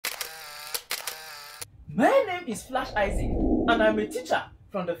My name is Flash Isaac, and I'm a teacher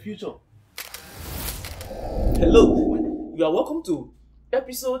from the future. Hello, you are welcome to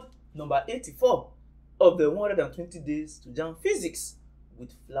episode number 84 of the 120 Days to Jamb Physics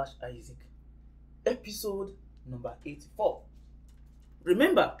with Flash Isaac. Episode number 84.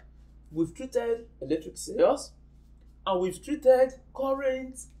 Remember, we've treated electric cells and we've treated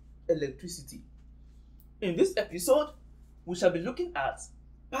current, electricity. In this episode, we shall be looking at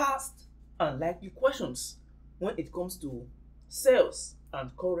past and likely questions when it comes to cells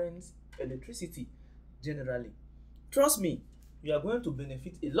and current, electricity generally. Trust me, you are going to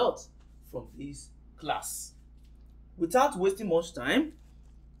benefit a lot from this class. Without wasting much time,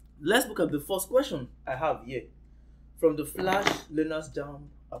 let's look at the first question I have here from the Flashlearners Jamb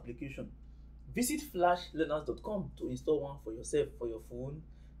application. Visit flashlearners.com to install one for yourself, for your phone,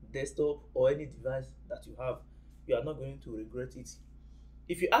 desktop, or any device that you have. You are not going to regret it.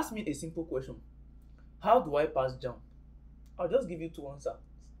 If you ask me a simple question, how do I pass Jamb? I'll just give you two answers.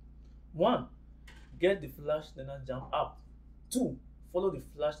 1, get the Flashlearners Jamb app. 2, follow the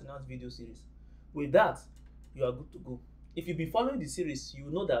Flashlearners video series. With that, you are good to go. If you've been following the series, you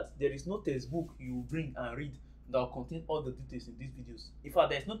know that there is no textbook you bring and read that will contain all the details in these videos. In fact,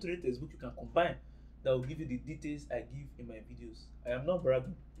 there is no 3 textbook you can combine that will give you the details I give in my videos. I am not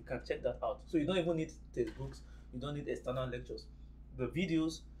bragging. You can check that out. So you don't even need textbooks. You don't need external lectures. The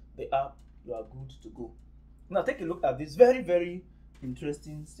videos, the app, you are good to go. Now take a look at this very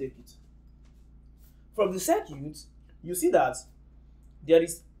interesting circuit. From the circuit, you see that there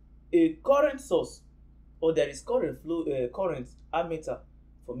is a current source, or there is current flow, current ammeter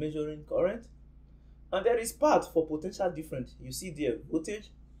for measuring current, and there is part for potential difference. You see there voltage.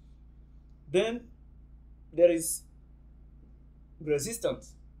 Then there is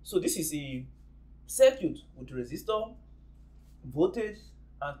resistance. So this is a circuit with resistor, voltage,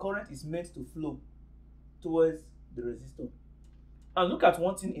 and current is meant to flow towards the resistor. And look at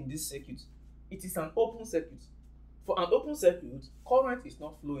one thing in this circuit. It is an open circuit. For an open circuit, current is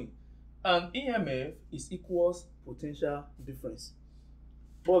not flowing, and EMF is equals potential difference.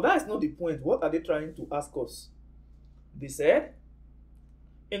 But that is not the point. What are they trying to ask us? They said,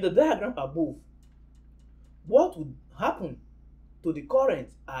 in the diagram above, what would happen to the current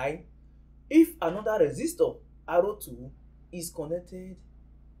I if another resistor, R2, is connected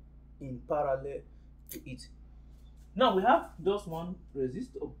in parallel to it? Now we have just one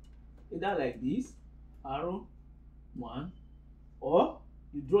resistor, either like this, R1, or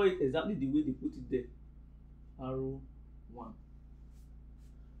you draw it exactly the way they put it there, R1.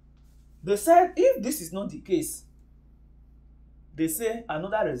 They said if this is not the case, they say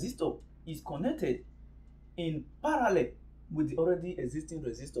another resistor is connected in parallel with the already existing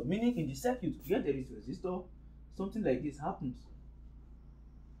resistor, meaning in the circuit where there is resistor, something like this happens.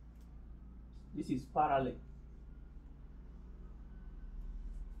 This is parallel.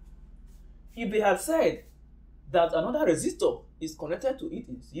 If they had said that another resistor is connected to it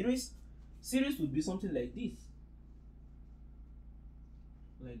in series, series would be something like this.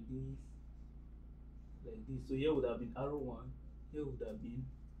 Like this. Like this. So here would have been R1, here would have been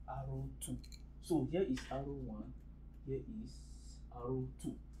R2. So here is R1, here is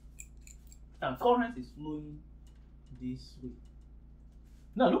R2. And current is flowing this way.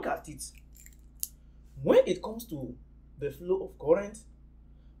 Now look at it. When it comes to the flow of current,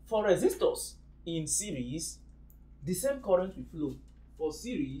 for resistors in series, the same current will flow. For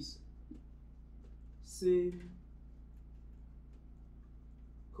series, same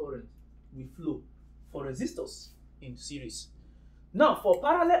current will flow for resistors in series. Now for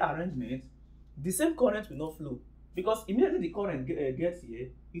parallel arrangement, the same current will not flow, because immediately the current gets here,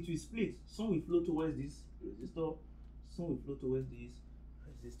 it will split. Some will flow towards this resistor, some will flow towards this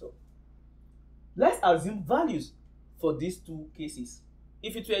resistor. Let's assume values for these two cases.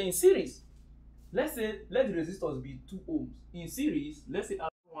 If it were in series, let's say let the resistors be 2 ohms. In series, let's say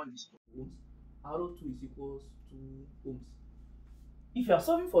R1 is 2 ohms, R2 is equals 2 ohms. If you are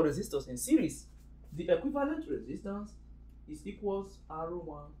solving for resistors in series, the equivalent resistance is equals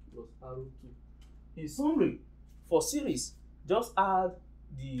R1 plus R2. In summary, for series, just add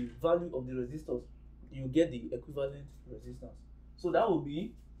the value of the resistors, you get the equivalent resistance. So that will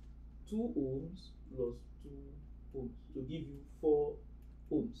be 2 ohms plus 2 ohms to give you 4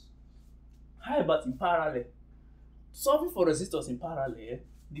 ohms. How about in parallel? Solving for resistors in parallel,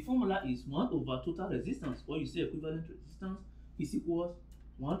 the formula is 1 over total resistance, or you say equivalent resistance, is equals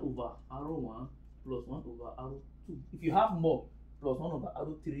 1 over R1 plus 1 over R2. If you have more, plus 1 over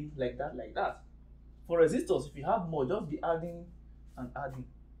R3, like that. For resistors, if you have more, just be adding and adding.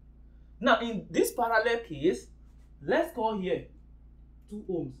 Now, in this parallel case, let's call here 2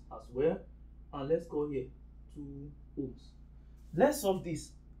 ohms as well. and let's call here 2 ohms. Let's solve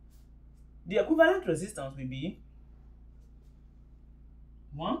this. The equivalent resistance will be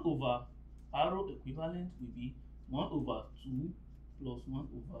 1 over arrow equivalent will be 1 over 2 plus 1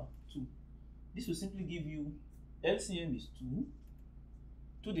 over 2. This will simply give you LCM is 2.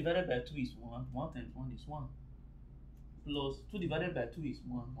 2 divided by 2 is 1. 1 times 1 is 1. Plus 2 divided by 2 is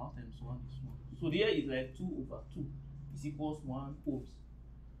 1. 1 times 1 is 1. So there is like 2 over 2 is equals 1 ohms.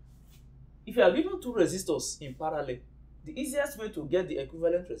 If you are given 2 resistors in parallel, the easiest way to get the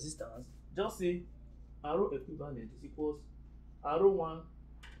equivalent resistance, just say arrow equivalent is equals arrow 1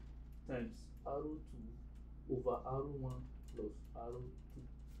 times arrow 2 over arrow 1 plus arrow 2,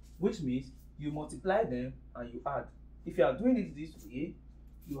 which means you multiply them and you add. If you are doing it this way,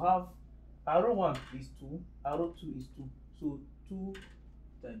 you have arrow 1 is 2, arrow 2 is 2, so 2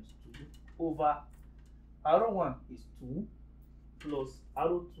 times 2 over arrow 1 is 2 plus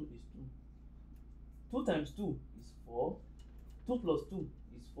arrow 2 is 2. 2 times 2 is 4, 2 plus 2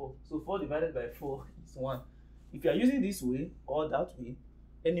 is 4, so 4 divided by 4 is 1. If you are using this way or that way,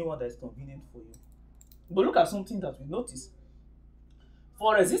 anyone that is convenient for you. But look at something that we notice.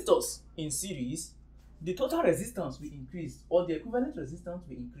 For resistors in series, the total resistance will increase or the equivalent resistance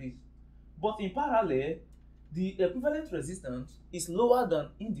will increase. But in parallel, the equivalent resistance is lower than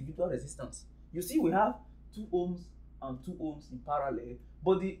individual resistance. You see, we have 2 ohms and 2 ohms in parallel,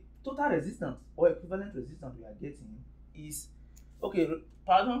 but the total resistance or equivalent resistance we are getting is,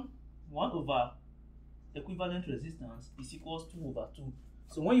 1 over equivalent resistance is equals 2 over 2.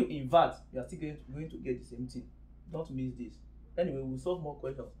 So when you invert, you are still going to get the same thing. Don't miss this. Anyway, we'll solve more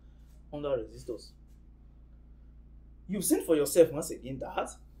questions under resistors. You've seen for yourself once again that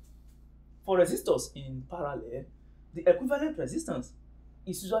for resistors in parallel, the equivalent resistance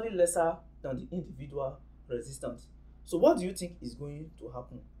is usually lesser than the individual resistance. So what do you think is going to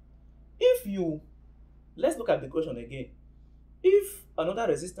happen? Let's look at the question again. If another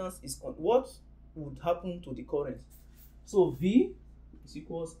resistance is on, what would happen to the current? So V is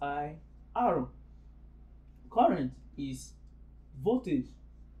equals IR. Current is voltage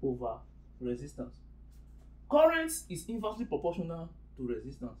over resistance. Current is inversely proportional to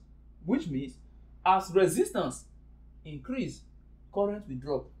resistance, which means as resistance increase, current will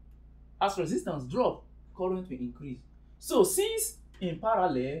drop. As resistance drop, current will increase. So since in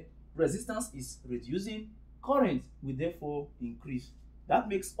parallel resistance is reducing, current will therefore increase. That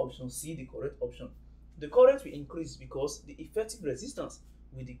makes option C the correct option. The current will increase because the effective resistance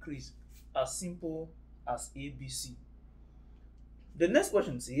will decrease. As simple as ABC. The next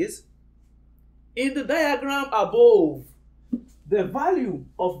question says, in the diagram above, the value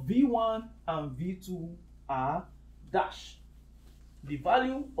of V1 and V2 are dash. The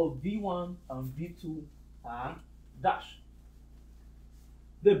value of V1 and V2 are dash.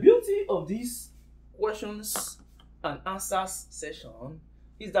 The beauty of this questions and answers session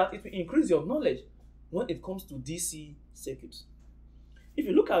is that it will increase your knowledge when it comes to DC circuits. If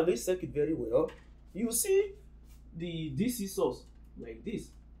you look at this circuit very well, you see the DC source like this.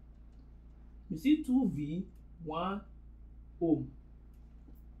 You see 2V, 1 ohm.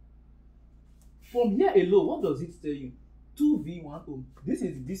 From here alone, what does it tell you? 2V, 1 ohm. This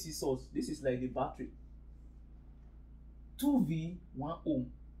is the DC source. This is like the battery. 2V, 1 ohm.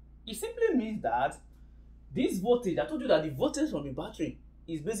 It simply means that this voltage, I told you that the voltage from the battery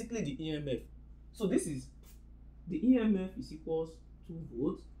is basically the EMF. So this is the EMF is equals 2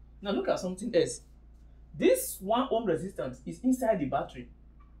 volts. Now look at something else. This 1 ohm resistance is inside the battery.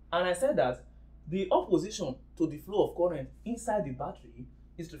 And I said that the opposition to the flow of current inside the battery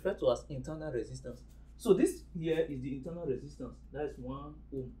is referred to as internal resistance. So this here is the internal resistance. That is 1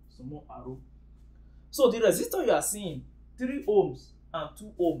 ohm, small arrow. So the resistor you are seeing, 3 ohms and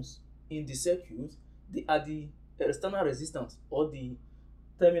 2 ohms in the circuit, they are the external resistance or the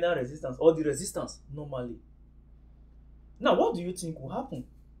terminal resistance or the resistance normally. Now, what do you think will happen?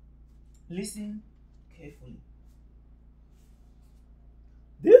 Listen carefully.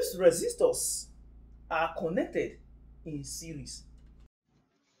 These resistors are connected in series.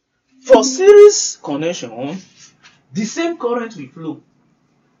 For series connection, the same current will flow.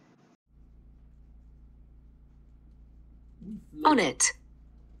 On it.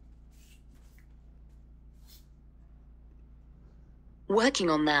 Working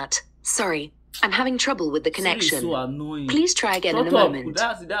on that. Sorry, I'm having trouble with the connection. So annoying. Please try again in a Shut up. moment.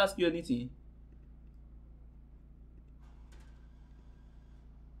 Did I ask you anything?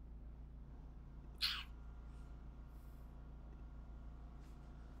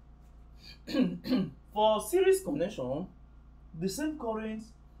 For series connection, the same current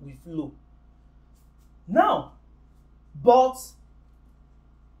will flow. Now, but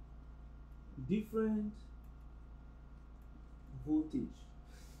different voltage.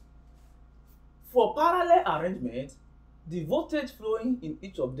 For parallel arrangement, the voltage flowing in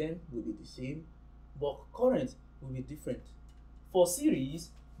each of them will be the same, but current will be different. For series,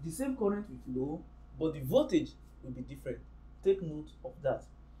 the same current will flow, but the voltage will be different. Take note of that.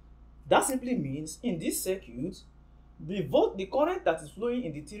 That simply means in this circuit, the current that is flowing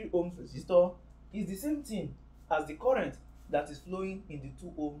in the 3 ohms resistor is the same thing as the current that is flowing in the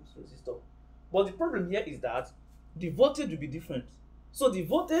 2 ohms resistor. But the problem here is that the voltage will be different. So the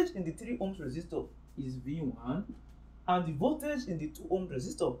voltage in the 3 ohms resistor is V1, and the voltage in the 2 ohm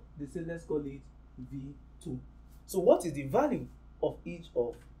resistor, they say let's call it V2. So what is the value of each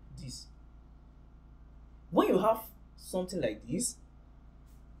of these? When you have something like this,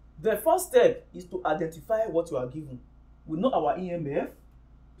 the first step is to identify what you are given. We know our EMF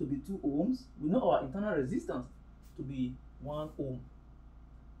to be 2 ohms. We know our internal resistance to be 1 ohm.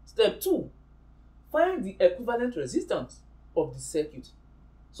 Step 2, find the equivalent resistance of the circuit.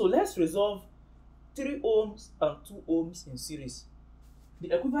 So let's resolve 3 ohms and 2 ohms in series.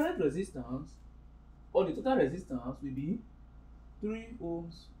 The equivalent resistance or the total resistance will be 3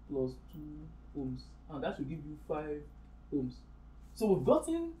 ohms plus 2 ohms, and that will give you 5 ohms. So we've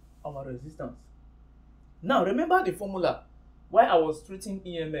gotten our resistance. Now remember the formula why I was treating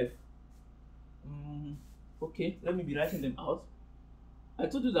EMF. Okay, let me be writing them out. I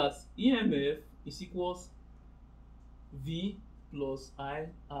told you that EMF is equals V plus I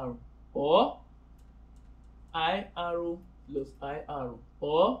arrow, or I arrow plus I arrow,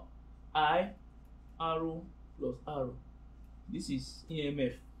 or I arrow plus arrow. This is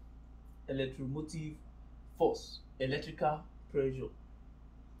EMF, electromotive force, electrical pressure.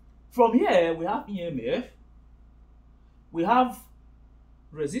 From here we have EMF, we have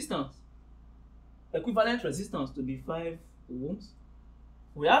resistance, equivalent resistance to be 5 ohms.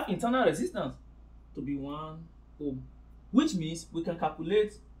 We have internal resistance to be 1 ohm, which means we can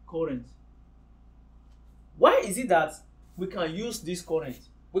calculate current. Why is it that we can use this current?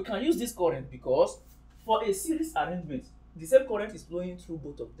 We can use this current because for a series arrangement, the same current is flowing through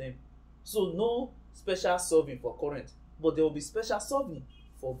both of them. So no special solving for current, but there will be special solving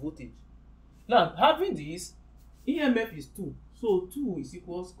for voltage. Now, having this, EMF is 2. So 2 is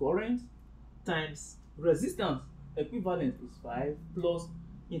equals current times resistance, equivalent is 5, plus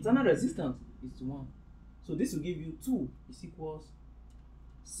internal resistance is 1. So this will give you 2 is equals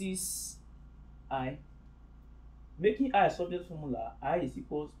 6I. Making I a subject formula, I is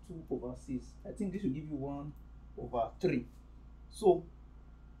equals 2 over 6. I think this will give you 1 over 3. So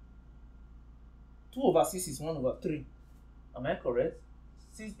 2 over 6 is 1 over 3. Am I correct?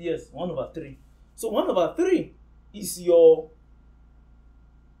 6, yes, 1 over 3. So 1 over 3 is your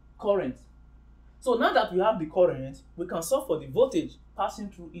current. So now that we have the current, we can solve for the voltage passing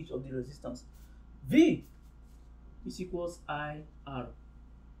through each of the resistance. V is equals IR.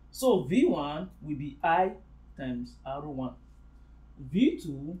 So V1 will be I times R1.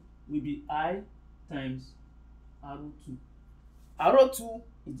 V2 will be I times R2. R2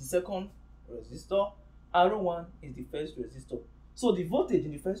 is the second resistor. R1 is the first resistor. So the voltage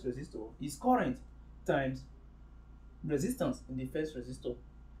in the first resistor is current times resistance in the first resistor.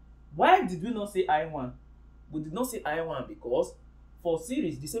 Why did we not say I1? We did not say I1 because for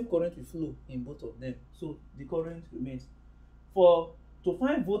series, the same current will flow in both of them. So the current remains. To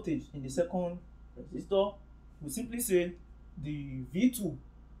find voltage in the second resistor, we simply say the V2,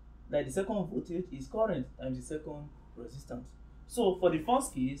 like the second voltage, is current times the second resistance. So for the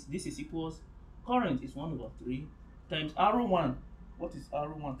first case, this is equals current is 1 over 3 times R1. What is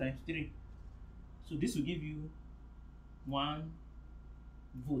R1 times 3? So this will give you 1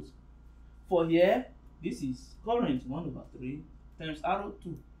 volt. For here, this is current 1 over 3 times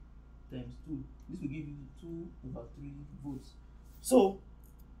R2 times 2. This will give you 2 over 3 volts. So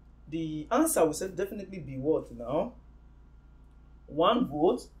the answer will definitely be what now? 1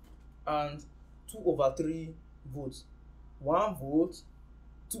 volt and 2 over 3 volts. 1 volt,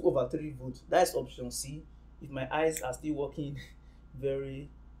 2 over 3 volts. That's option C, if my eyes are still working very,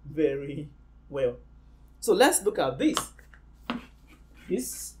 very well. So let's look at this.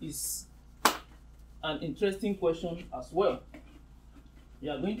 This is an interesting question as well.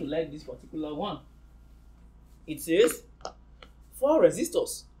 You are going to like this particular one. It says 4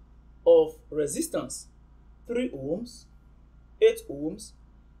 resistors of resistance 3 ohms, 8 ohms,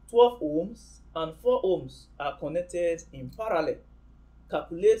 12 ohms, and 4 ohms are connected in parallel.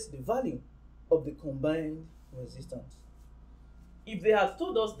 Calculate the value of the combined resistance. If they had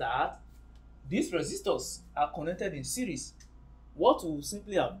told us that these resistors are connected in series, what we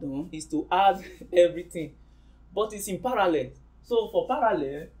simply have done is to add everything, but it's in parallel. So for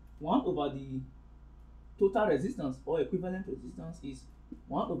parallel, 1 over the total resistance or equivalent resistance is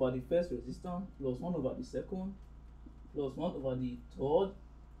 1 over the first resistance plus 1 over the second plus 1 over the third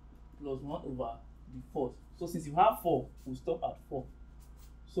plus 1 over the fourth. So since you have 4, we'll stop at 4.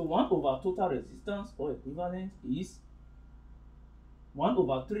 So 1 over total resistance or equivalent is 1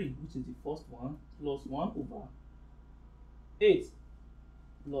 over 3, which is the first one, plus 1 over 8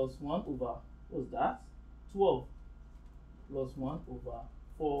 plus 1 over, what's that? 12 plus 1 over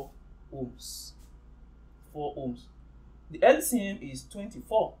 4 ohms. 4 ohms. The LCM is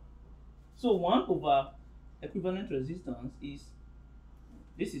 24. So 1 over equivalent resistance is,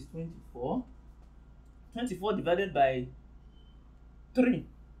 this is 24. 24 divided by 3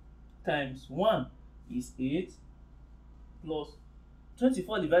 times 1 is 8 plus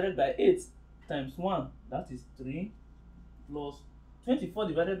 24 divided by 8 times 1, that is 3, plus 24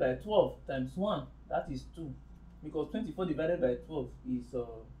 divided by 12 times 1, that is 2, because 24 divided by 12 is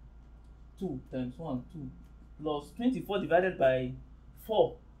 2 times 1, 2, plus 24 divided by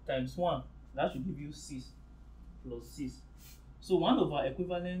 4 times 1, that should give you 6, plus 6. So 1 over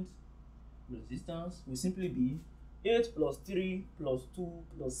equivalent resistance will simply be 8 plus 3 plus 2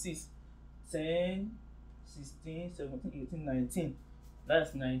 plus 6, 10, 16, 17, 18, 19.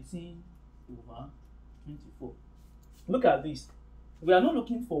 That's 19 over 24. Look at this. We are not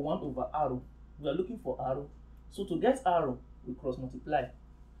looking for 1 over arrow. We are looking for arrow. So to get arrow, we cross multiply.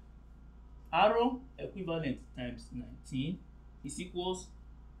 Arrow equivalent times 19 is equals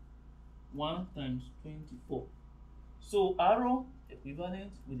 1 times 24. So arrow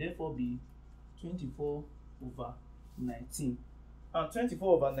equivalent will therefore be 24 over 19. And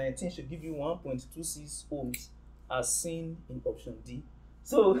 24 over 19 should give you 1.26 ohms as seen in option D.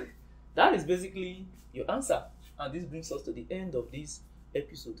 So that is basically your answer. And this brings us to the end of this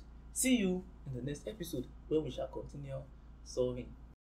episode. See you in the next episode where we shall continue solving.